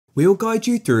We'll guide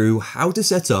you through how to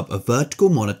set up a vertical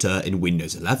monitor in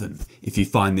Windows 11. If you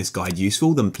find this guide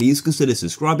useful, then please consider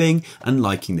subscribing and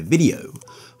liking the video.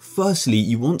 Firstly,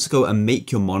 you want to go and make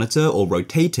your monitor or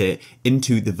rotate it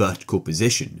into the vertical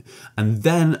position. And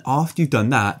then after you've done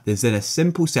that, there's then a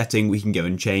simple setting we can go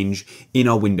and change in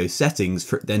our Windows settings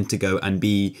for it then to go and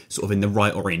be sort of in the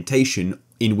right orientation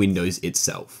in Windows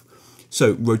itself.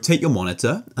 So rotate your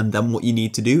monitor, and then what you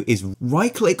need to do is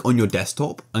right click on your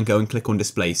desktop and go and click on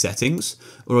display settings,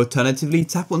 or alternatively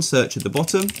tap on search at the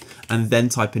bottom and then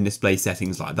type in display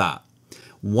settings like that.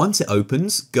 Once it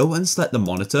opens, go and select the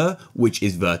monitor, which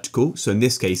is vertical. So in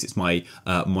this case, it's my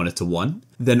monitor 1.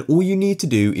 Then all you need to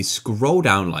do is scroll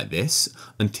down like this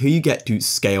until you get to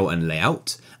scale and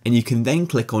layout, and you can then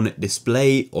click on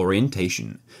display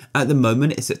orientation. At the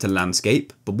moment it's set to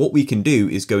landscape, but what we can do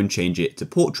is go and change it to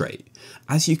portrait.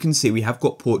 As you can see, we have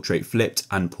got portrait flipped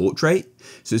and portrait.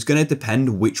 So it's going to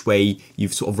depend which way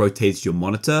you've sort of rotated your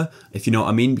monitor, if you know what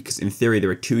I mean, because in theory there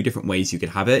are two different ways you could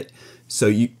have it. So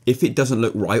if it doesn't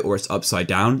look right or it's upside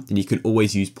down, then you can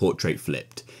always use portrait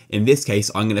flipped. In this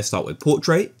case, I'm going to start with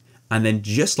portrait. And then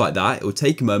just like that, it will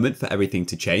take a moment for everything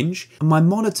to change. And my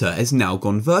monitor has now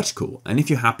gone vertical. And if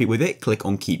you're happy with it, click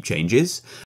on keep changes.